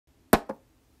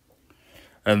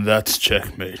And that's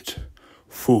checkmate.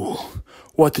 Fool,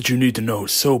 what did you need to know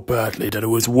so badly that it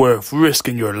was worth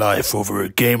risking your life over a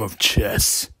game of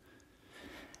chess?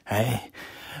 I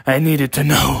needed to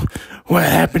know what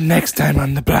happened next time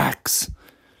on the blacks.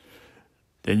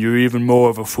 Then you're even more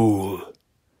of a fool.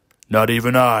 Not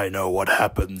even I know what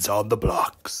happens on the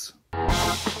blocks.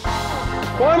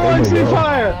 Why do I see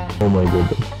fire? Oh my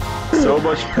goodness. So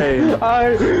much pain.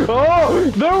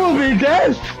 There will be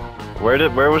death!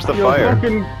 Where was the fire?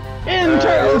 Fucking in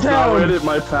Turtle It's not Town! really,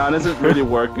 my plan isn't really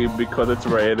working because it's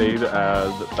raining.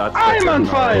 That's I'm on It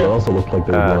fire! also looks like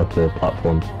there's one at the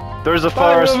platform. There's a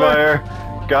forest fire.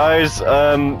 Guys,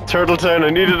 Turtle Town, I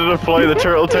needed to deploy the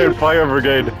Turtle Town Fire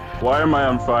Brigade. Why am I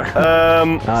on fire? I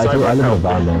live in a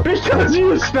van now. Because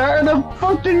you started a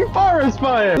fucking forest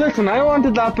fire! Listen, I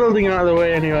wanted that building out of the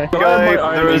way anyway. Guy,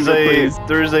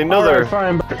 there is another.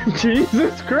 Alright, fine.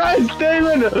 Jesus Christ,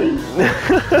 David!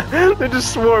 They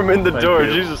just swarm in the door,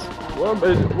 you. Jesus.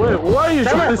 Wait, why are you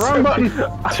Damn it, wrong button!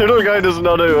 Turtle Guy does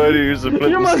not know how to use a flint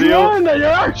You and must steel. learn that your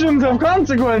actions have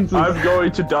consequences! I'm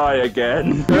going to die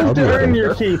again. You have to earn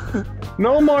your keep.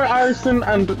 No more arson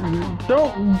and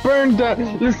don't burn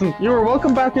down. Listen, you are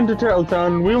welcome back into Turtle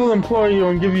Town. We will employ you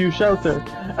and give you shelter.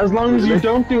 As long as you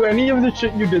don't do any of the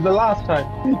shit you did the last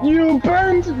time. You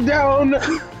burned down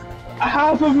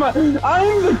half of my...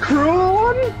 I'm the cruel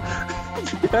one?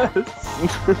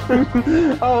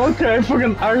 Yes. Oh, okay,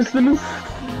 fucking arsonist.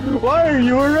 Why are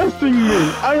you arresting me?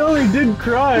 I only did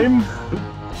crime.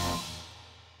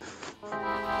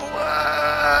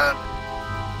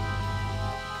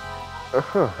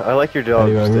 I like your dog.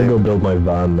 Anyway, I'm gonna go build my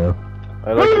van now.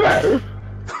 I like it.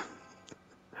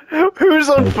 Who's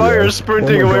on fire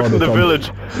sprinting away from the village?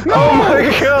 Oh my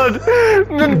god!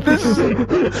 This is...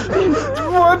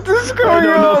 What is I going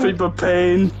know on? nothing but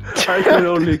pain. I can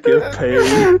only give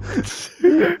pain.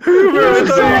 Hoover, I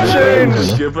thought you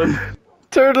changed! Given.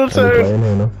 Turtle I'm playing Town!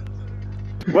 here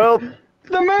now. Well,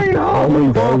 The main All hall!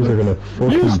 my dogs are gonna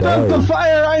fucking You start the die.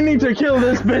 fire! I need to kill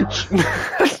this bitch!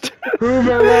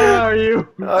 Hoover, where are you?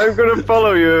 I'm gonna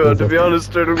follow you, to be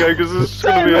honest, Turtle Guy, because this is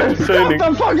gonna be David, entertaining.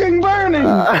 stop the fucking burning!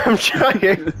 I'm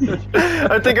trying.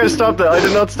 I think I stopped it. I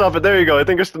did not stop it. There you go. I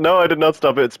think no, I did not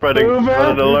stop it. It's spreading Hoover,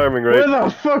 at an alarming where rate. the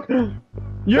fuck? You're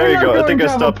There you not go. I going think to I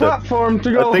have stopped a it. platform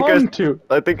to go I think home to.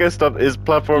 I think I stopped. His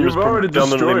platform is You've already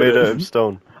predominantly destroyed made it. out of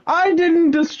stone. I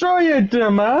didn't destroy it,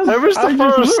 dumbass. How is the I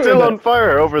just forest still ruined on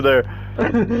fire over there?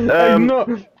 it. I know.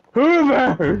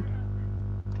 Hoover!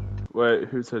 Wait,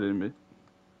 who's hitting me?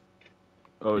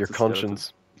 Oh, Your it's a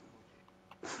conscience.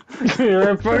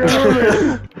 You're a fucking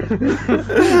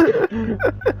Hoover.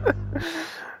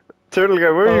 Turtle Guy,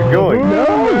 where are you going? No!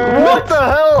 What the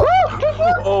hell?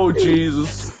 skeleton. Oh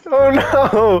Jesus! Oh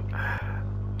no!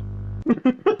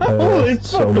 I Holy lost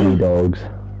so many dogs.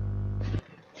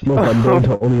 Look, I'm down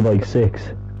to only like 6.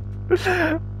 Wait,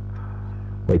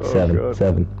 Oh, 7. God.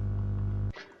 7.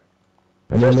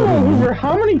 And First of all, then Hoover,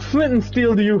 how many flint and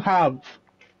steel do you have?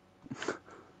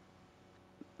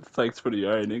 Thanks for the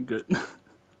iron ingot.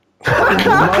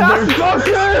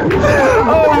 Motherfucker!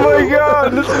 Oh my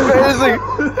god, it's amazing!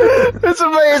 It's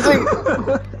amazing!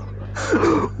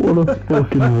 what a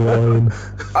fucking line.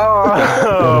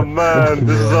 Oh man,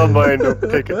 this is on mine, don't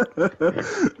pick it.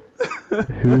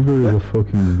 Hoover is a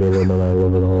fucking villain and I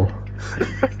love it all.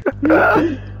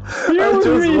 Here was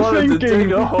just me wanted to thinking,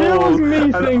 dig a here was hole, me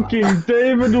and thinking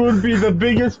David would be the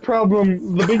biggest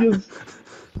problem, the biggest...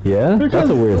 Yeah? Because- That's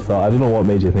a weird thought. I don't know what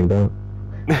made you think that.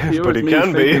 Here But was it me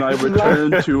can be. thinking I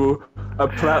returned to a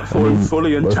platform I mean,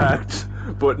 fully listen. intact,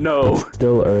 but no,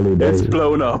 Still early days. it's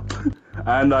blown up,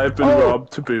 and I've been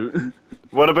robbed to boot.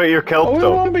 What about your kelp Oh, it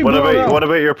though? won't be What blown about up. what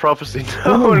about your prophecy?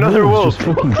 Oh, No, another wolf. Just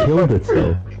fucking killed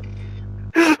itself.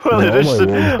 Well, it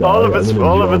is all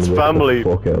of its family.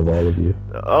 Fuck out of all of you.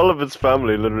 All of its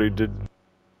family literally did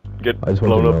get I just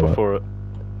want blown to up know that. before it.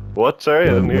 What? Sorry,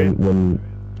 I didn't hear you.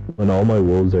 When all my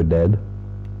wolves are dead,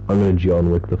 I'm gonna John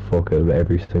Wick the fuck out of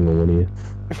every single one of you.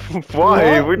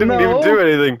 Why? What? We didn't No. even do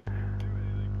anything.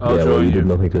 I'll yeah, well, join you you. did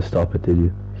nothing to stop it, did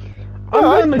you?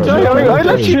 I I'm gonna I- kill I- I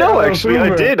let you know Hoover. actually.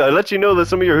 I did. I let you know that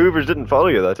some of your Hoovers didn't follow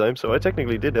you that time, so I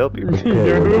technically did help you. Okay,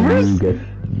 Your well, then Hoovers?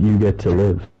 you get to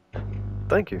live.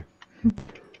 Thank you.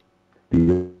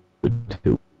 The other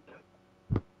two.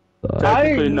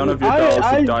 Technically, none of your I- dogs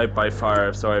I- have died by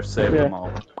fire, so I've saved Yeah. them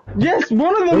all. Yes,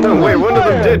 one of them No, was wait, on one of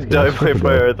them fire. did die by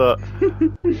fire, I thought.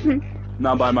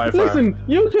 Not by my fire. Listen,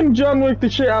 you can John Wick the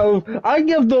shit out of... I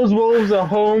give those wolves a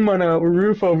home and a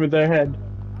roof over their head.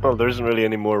 Well, there isn't really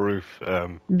any more roof.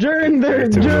 During their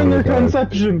God.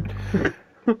 conception.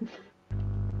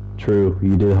 True,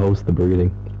 you did host the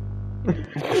breeding.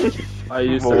 I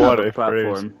used to Well, have what a a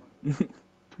phrase. platform.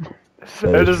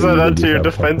 How does that add to your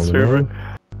defense, Hoover?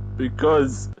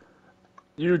 Because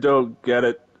you don't get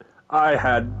it. I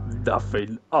had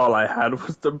nothing. All I had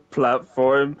was the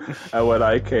platform, and when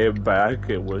I came back,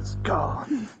 it was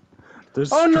gone.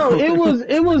 Oh no,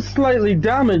 it was slightly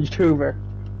damaged, Hoover.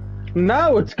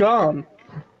 Now it's gone.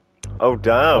 Oh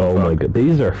damn! Oh my god,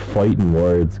 these are fighting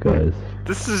words, guys.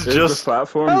 This is Is just. the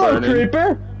platform Hello, burning?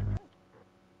 creeper.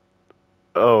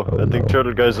 Oh, I think no.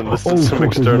 Turtle Guy's enlisted Oh, some fuck,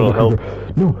 external help.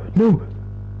 No, no!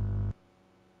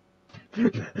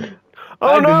 Oh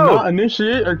I did no! not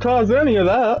initiate or cause any of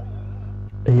that.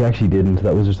 He actually didn't.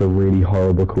 That was just a really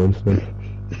horrible coincidence.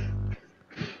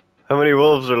 How many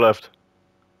wolves are left?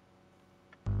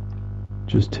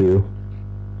 Just 2.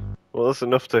 Well, that's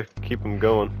enough to keep him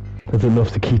going. That's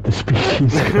enough to keep the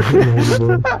species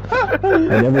going.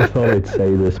 I never thought I'd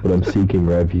say this, but I'm seeking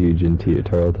refuge into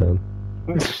Turtle Town.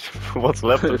 What's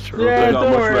left of Turtle Yeah, Guy? Not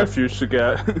don't much worry. refuge to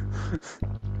get.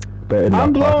 Better than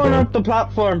I'm that blowing platform. up the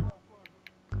platform.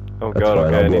 Oh That's god, fine,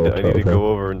 okay, I'll I blow need up to Turtle Town. go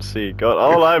over and see. God,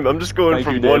 I'm just going Thank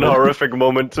from you, one David. horrific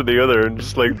moment to the other and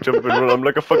just like jumping around. I'm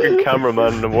like a fucking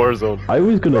cameraman in a war zone. I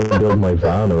was gonna build my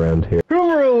van around here.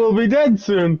 Hoover will be dead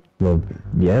soon. Well,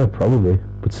 yeah, probably.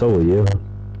 But so will you.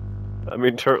 I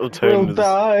mean, Turtle We'll Town has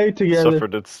die together.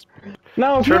 suffered its...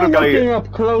 Now, if Turtle you're Guy- looking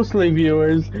up closely,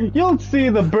 viewers, you'll see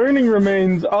the burning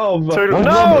remains of... Turtle-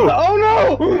 No! Oh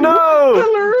no! No!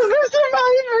 The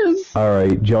survivors!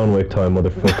 Alright, John Wick time,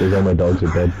 motherfuckers. All my dogs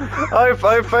are dead.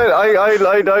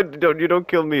 You don't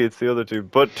kill me, it's the other two.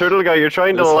 But Turtle Guy, you're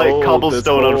trying to This light whole-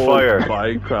 cobblestone this on whole fire.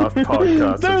 Minecraft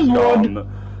podcast There's has one.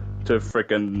 gone to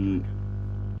frickin'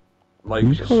 like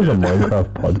You just call it a shit.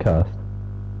 Minecraft podcast.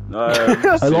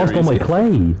 I lost all my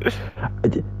Series.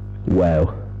 clay.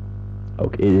 Wow.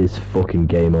 Okay, it is fucking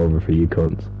game over for you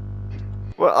cunts.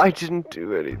 Well, I didn't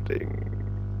do anything.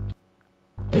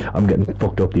 I'm getting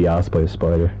fucked up the ass by a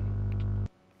spider.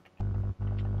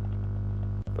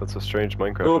 That's a strange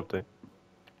Minecraft Oh. update.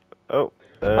 Oh.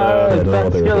 don't know That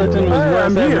what they were skeleton doing.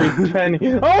 was worth every penny.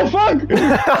 Oh fuck!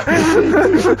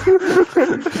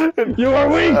 You are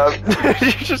weak!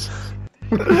 you just...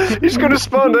 He's gonna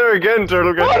spawn there again,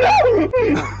 Turtle Guy. Oh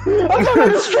no! I'm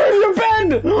gonna destroy your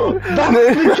bed!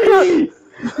 That's the key!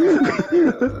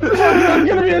 That's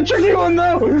gonna be a tricky one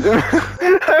though!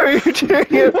 How are you doing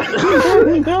it?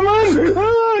 Come on!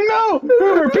 Oh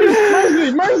no!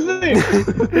 Please, mercy!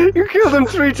 You killed him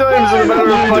 3 times in a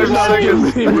matter of 5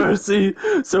 seconds. Give me mercy,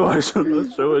 so I shall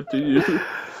not show it to you.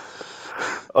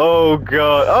 Oh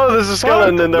god. Oh, there's a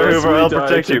skeleton in there, Lest Hoover. we I'll die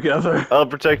protect you. together. I'll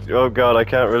protect you. Oh god, I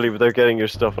can't really without getting your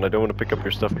stuff, and I don't want to pick up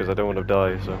your stuff because I don't want to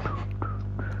die, so.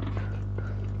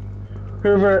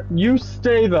 Hoover, you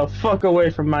stay the fuck away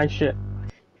from my shit.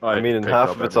 I mean, and picked half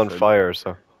up of it's on everything. fire,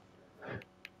 so.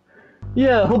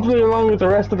 Yeah, hopefully along with the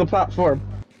rest of the platform.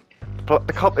 But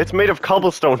it's made of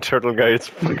cobblestone, Turtle Guy. It's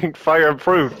fucking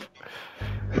fireproof.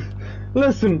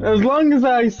 Listen, as long as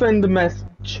I send a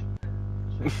message.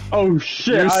 Oh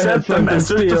shit, You I sent had the something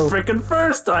message the steal. frickin'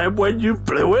 first time when you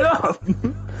blew it up.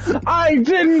 I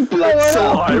didn't blow it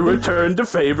So up! I returned the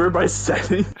favor by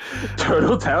setting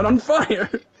Turtle Town on fire.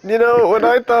 You know, when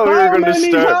I thought we were How going to many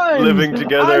start times? living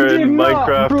together I did in not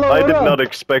Minecraft, blow I it did up. not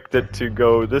expect it to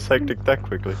go this hectic that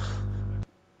quickly.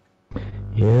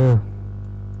 Yeah.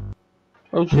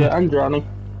 Oh shit, I'm drowning.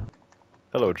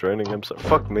 Hello, drowning. I'm so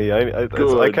fuck me. I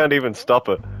Good. can't even stop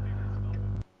it.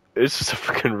 It's just a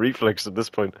fucking reflex at this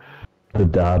point. The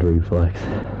dad reflex.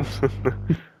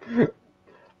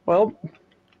 Well,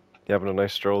 You having a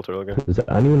nice stroll, Turtle Guy? Does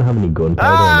anyone have any gunpowder?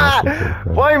 Ah!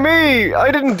 Why me?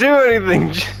 I didn't do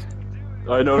anything.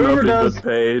 I know Hoover nothing does. but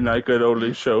pain, I could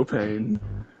only show pain.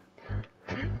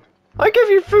 I give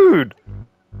you food.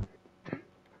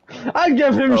 I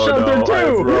give him Oh, shelter no, I've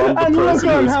too! wronged the And look person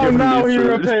on who's how given me now he food.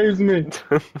 repays me!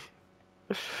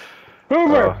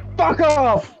 Hoover, fuck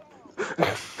off!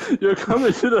 You're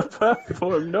coming to the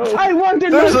platform, no. I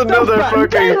wanted There's my stuff another back! fucking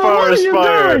Taylor, what are forest you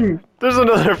fire. doing? There's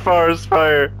another forest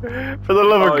fire. For the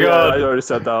love Oh of yeah, God. I already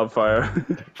set that on fire.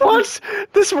 What?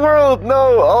 This world?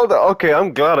 No. Okay,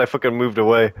 I'm glad I fucking moved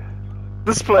away.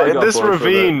 This I got this bored for a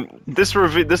ravine, this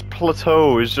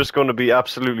plateau is just going to be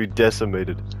absolutely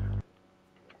decimated.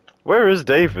 Where is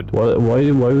David? Why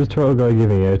was Turtle Guy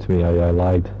giving out to me? I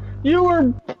lied. You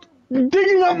were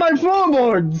digging up my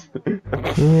floorboards!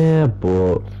 Yeah,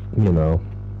 but, you know.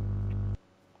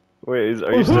 Wait,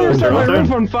 are you still Hoover in set my Turtle roof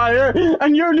Town? on fire,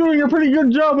 and you're doing a pretty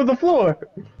good job with the floor!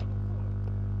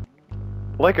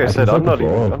 Like I I said, can I'm set not the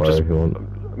floor even. on I'm fire just. if you want.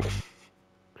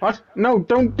 What? No,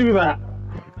 don't do that!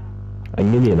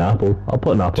 can give you an apple. I'll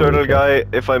put an apple. Turtle in the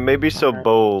chest. Guy, if I may be so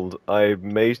bold, I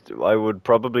would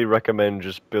probably recommend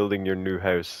just building your new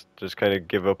house. Just kind of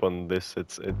give up on this.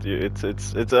 It's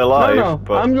alive. No,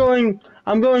 but I'm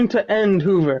going to end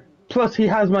Hoover. Plus, he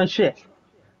has my shit.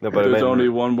 no, but I There's meant, only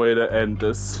one way to end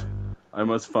this. I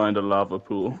must find a lava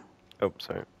pool. oh,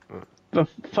 sorry. The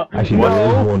fuck? Actually, No,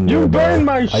 there is one you nearby. burned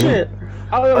my shit.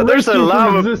 I'll There's erase a you from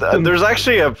lava. existence. There's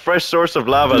actually a fresh source of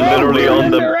lava, No, literally we're on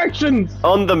in the directions.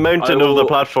 mountain I of the will-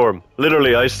 platform.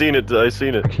 Literally, I seen it. I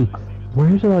seen it. Where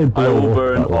did I blow I will up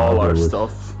burn that all lava our with?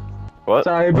 stuff. What?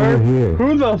 Cyber, here.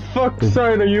 who the fuck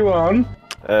side are you on?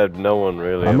 No one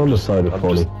really. I'm on the just- side of I'm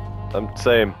funny. I'm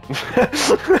same.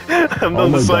 I'm All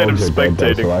on my the side of dogs are dead though,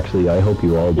 spectating. so actually, I hope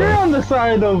you all You're die. on the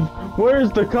side of where's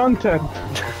the content?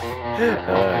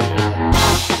 Yeah.